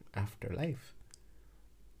die. Afterlife,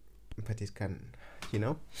 but it can,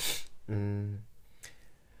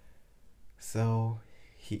 so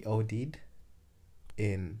he OD'd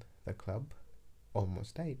in the club,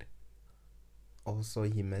 almost died. Also,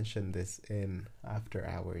 he mentioned this in After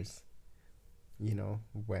Hours,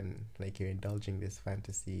 when like you're indulging this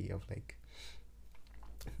fantasy of like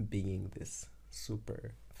being this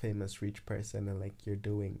super famous rich person, and like you're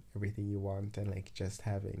doing everything you want, and like just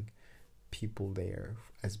having people there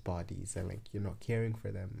as bodies, and like you're not caring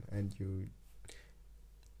for them, and you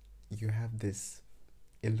have this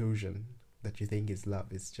illusion that you think is love.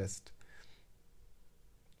 It's just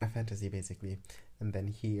a fantasy basically. And then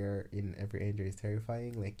here in Every Angel is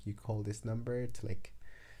Terrifying, like you call this number to like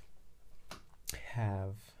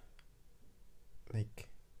have like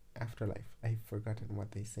afterlife. I've forgotten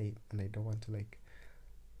what they say, and I don't want to like,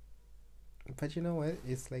 but you know what,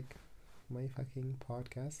 it's like my fucking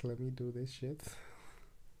podcast, let me do this shit.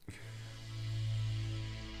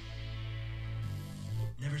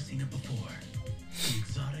 Never seen it before. The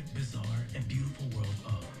exotic, bizarre, and beautiful world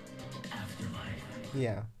of Afterlife.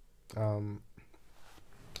 Yeah.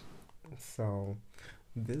 So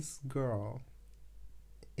this girl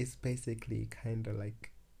is basically kind of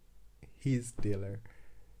like his dealer,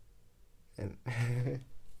 and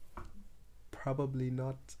probably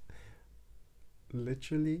not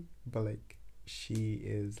literally, but like she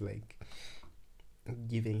is like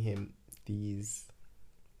giving him these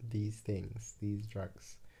things, these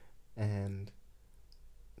drugs, and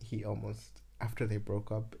he almost, after they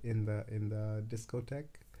broke up in the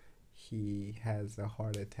discotheque, he has a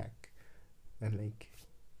heart attack. And like,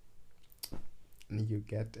 you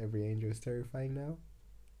get Every Angel is Terrifying now?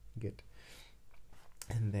 Good.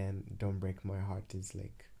 And then Don't Break My Heart is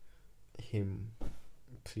like him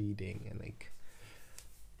pleading and like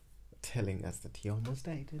telling us that he almost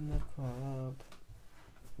died in the club,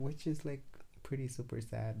 which is like pretty super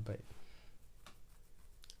sad, but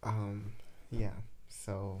yeah,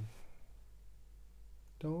 so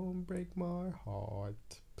don't break my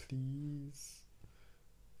heart, please.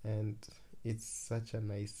 And it's such a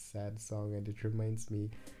nice sad song, and it reminds me,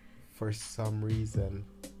 for some reason,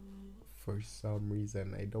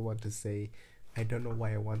 I don't know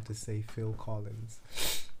why I want to say Phil Collins,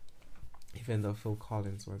 even though Phil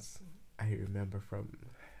Collins was, I remember from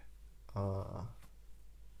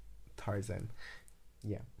Tarzan.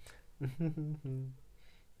 Yeah.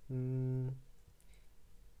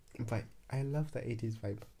 But I love the 80s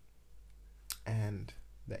vibe, and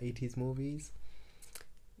the 80s movies,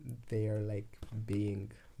 they are like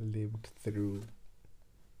being lived through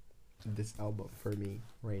this album for me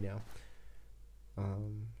right now.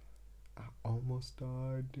 I almost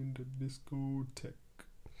died in the discotheque.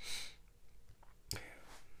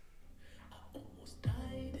 Almost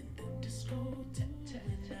died in the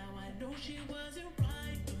discotheque. Now I know she wasn't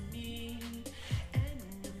right for me.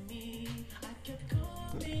 Enemy, I kept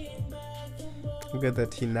coming back for more. Good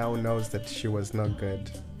that he now knows that she was not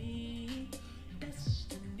good.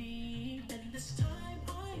 Destiny, and this time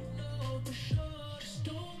I know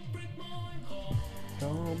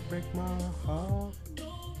break my heart.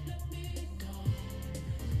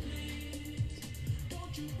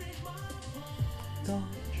 Don't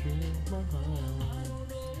you my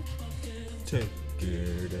heart. Take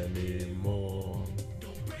it anymore.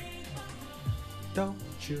 Don't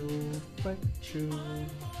you break you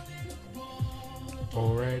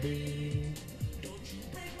already. Don't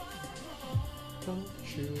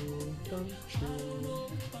you.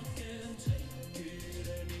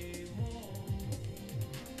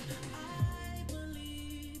 I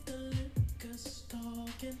believe the liquor's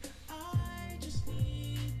talking. I just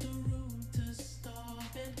need the room to stop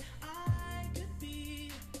it. I could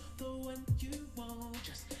be the one you want,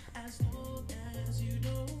 just as long as you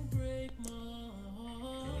don't break my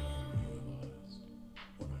heart.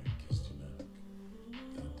 When I kissed your neck,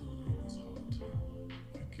 that the room was hot.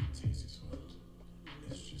 I could taste it sweat.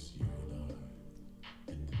 It's just you and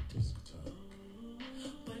I in the discotheque.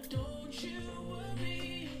 But don't you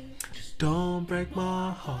worry, Don't break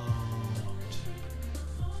my heart.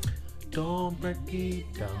 Don't break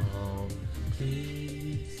it down,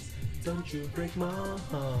 please. Don't you break my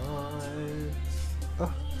heart.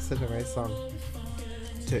 Oh, such a nice song.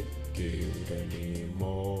 Take it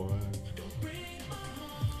anymore.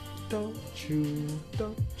 Don't you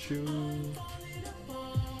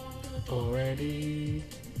already.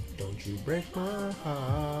 Don't you break my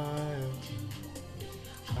heart.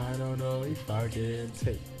 I don't know if I can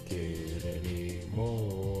take it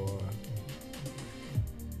anymore.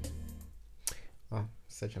 Oh,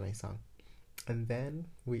 such a nice song. And then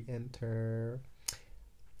we enter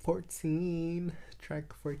 14,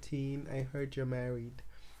 track 14. I heard you're married.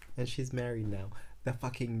 And she's married now. The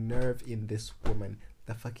fucking nerve in this woman.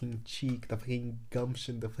 The fucking cheek, the fucking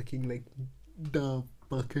gumption, the fucking the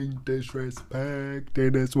fucking disrespect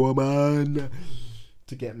in this woman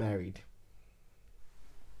to get married.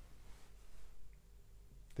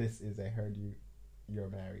 This is I heard you're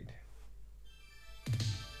married.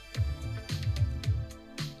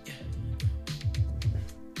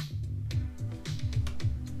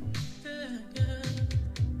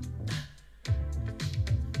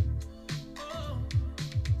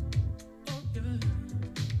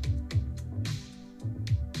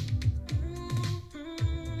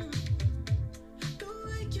 the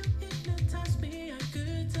way you hypnotize me, I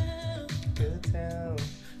could tell Good tell.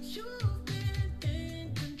 you've been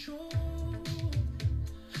in control.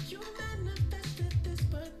 You manifested this,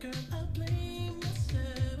 but girl, I blame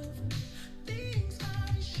myself. Things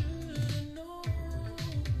I should've known.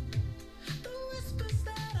 The whispers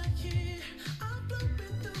that I hear are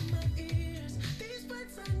blowing through my ears. These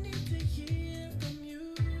words I need to hear from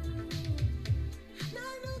you. Now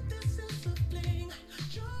I know this is a fling.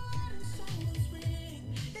 Your heart and soul is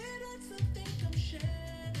ring. It hurts to think I'm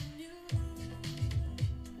shedding you.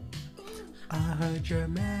 Ooh, I heard you're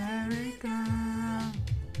married, girl. I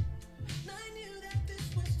knew that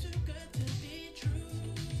this was too good to be true.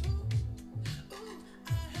 Ooh,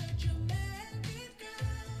 I heard you're married,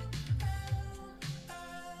 girl.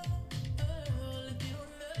 If you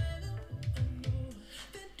don't love,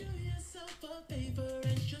 then do yourself a favor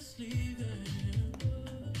and just leave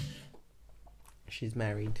it. She's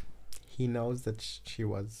married. He knows that she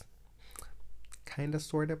was kind of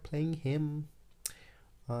sort of playing him.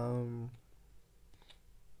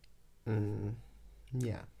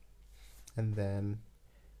 Yeah. And then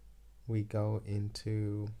we go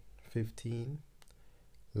into 15,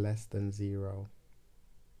 less than 0.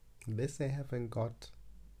 This I haven't got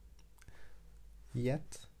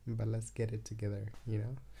yet, but let's get it together, you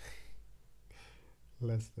know?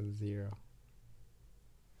 Less than 0.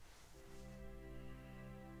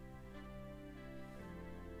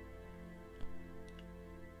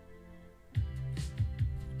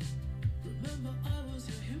 Remember, I was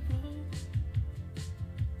your hero.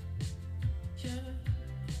 Yeah,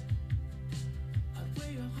 I'd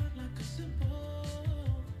wear your heart like a symbol.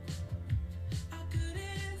 I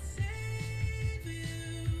couldn't save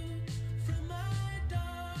you from my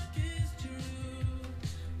darkest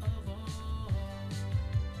truth of all.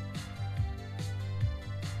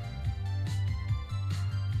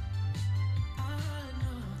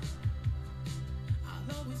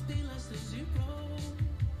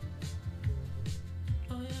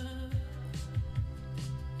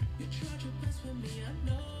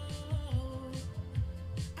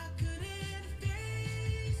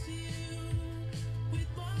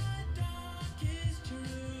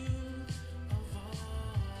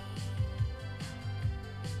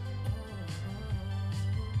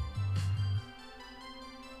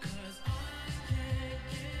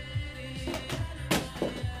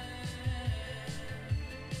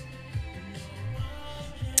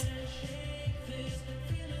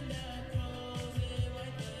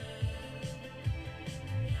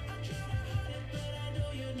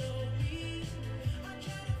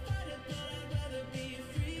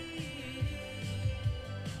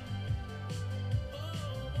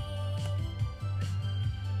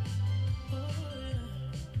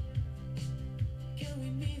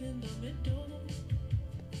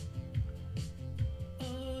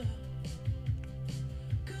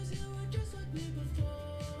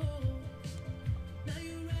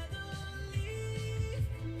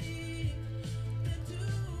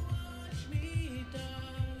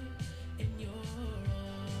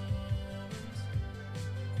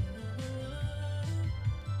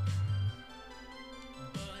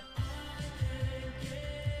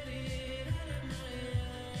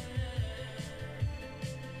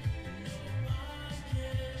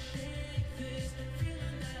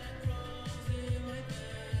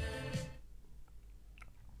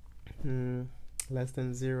 Less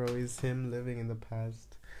Than Zero is him living in the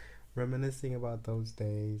past, reminiscing about those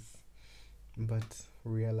days, but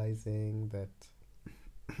realizing that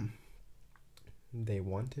they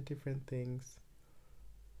wanted different things.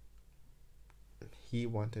 He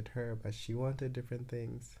wanted her, but she wanted different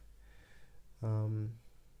things.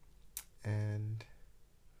 And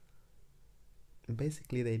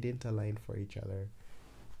basically they didn't align for each other.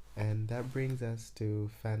 And that brings us to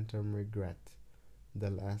Phantom Regret,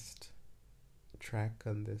 the last track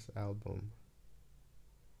on this album.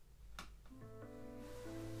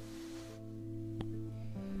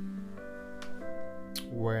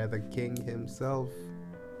 Where the king himself,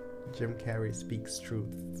 Jim Carrey, speaks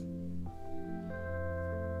truth.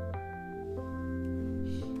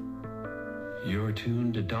 You're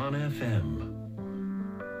tuned to Dawn FM,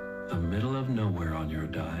 the middle of nowhere on your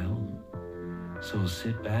dial. So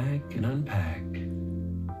sit back and unpack.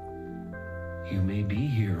 You may be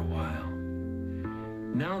here a while.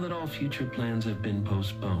 Now that all future plans have been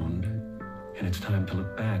postponed, and it's time to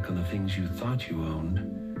look back on the things you thought you owned,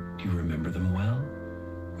 do you remember them well?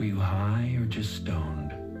 Were you high or just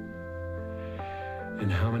stoned?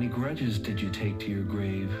 And how many grudges did you take to your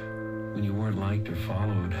grave? When you weren't liked or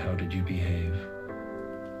followed, how did you behave?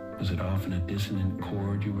 Was it often a dissonant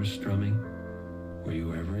chord you were strumming? Were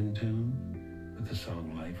you ever in tune with the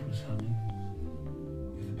song life was humming?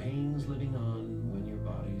 With the pains living on when your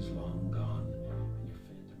body's long gone and your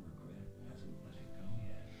phantom regret hasn't let it go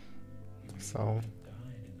yet. You So,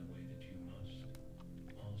 died in the way that you must.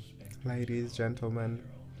 All specters ladies, gentlemen,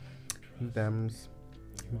 themsies,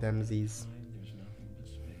 there's nothing but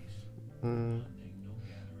space. Hunting, no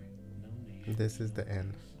gathering, no nation. this is the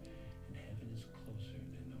end. And heaven is closer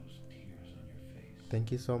than those tears on your face.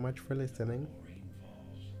 Thank you so much for listening. Rain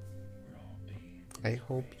falls, we're all bathed. I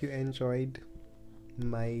hope you enjoyed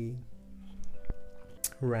my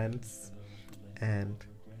rants and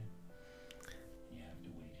You have to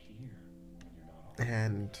wait here when you're not all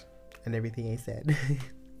and everything I said.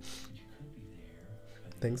 but you could be there.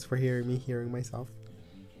 But Thanks for hearing me hearing myself. the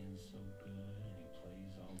weekend's so good and he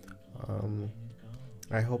plays all week long. Um,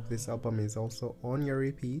 I hope this album is also on your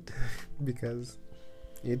repeat because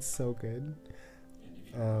it's so good.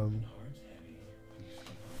 And if your Um, heart's heavy, please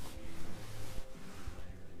step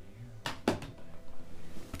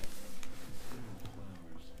on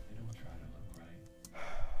flowers, they don't try to look right.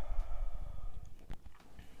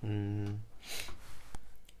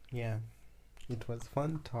 Yeah, it was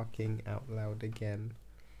fun talking out loud again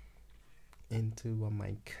into a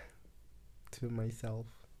mic to myself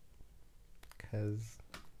because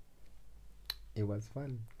it was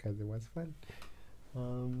fun.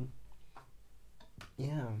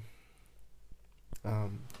 Yeah.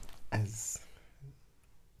 As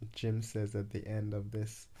Jim says at the end of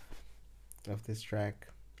this track,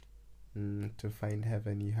 to find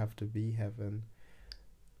heaven you have to be heaven,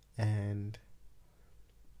 and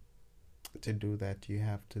to do that you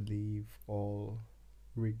have to leave all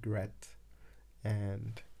regret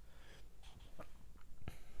and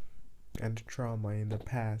trauma in the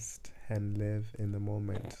past and live in the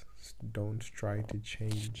moment. Don't try to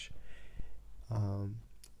change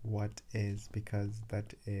what is, because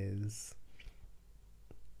that is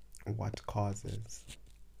what causes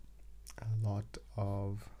a lot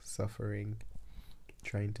of suffering,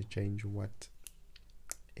 trying to change what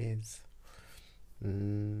is.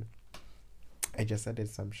 I just added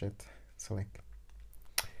some shit, so like,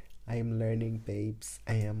 I am learning, babes.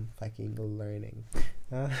 I am fucking learning.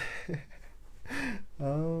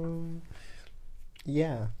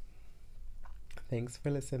 Yeah. Thanks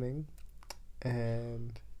for listening,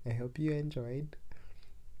 and I hope you enjoyed.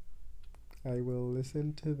 I will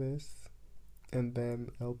listen to this, and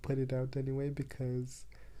then I'll put it out anyway because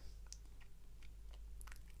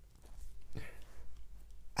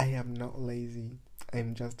I am not lazy.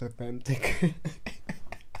 I'm just authentic.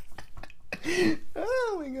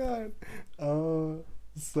 Oh my god.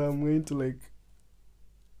 So I'm going to like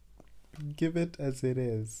give it as it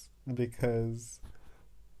is because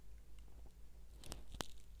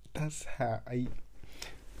that's how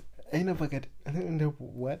ain't nobody got, I don't know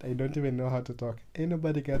what, I don't even know how to talk. Ain't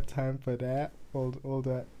nobody got time for that, all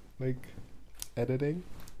that like editing.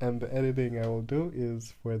 And the editing I will do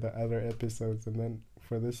is for the other episodes, and then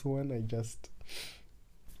for this one I just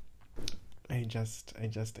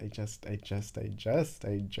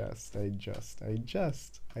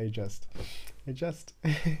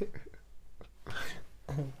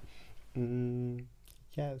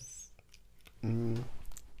yes.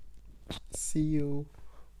 See you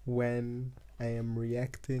when I am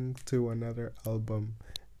reacting to another album,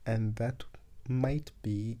 and that might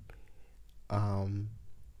be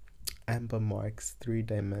Amber Mark's 3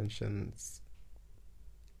 Dimensions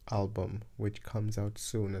album, which comes out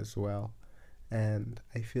soon as well. And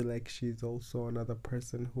I feel like she's also another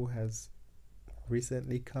person who has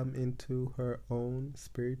recently come into her own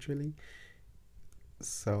spiritually.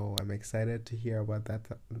 So I'm excited to hear what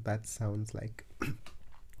that sounds like.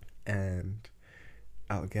 And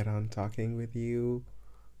I'll get on talking with you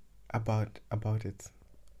about it.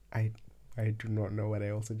 I do not know what I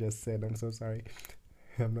also just said. I'm so sorry.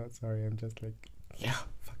 I'm not sorry. I'm just like, yeah,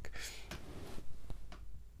 fuck.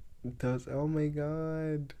 Oh my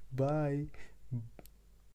god. Bye.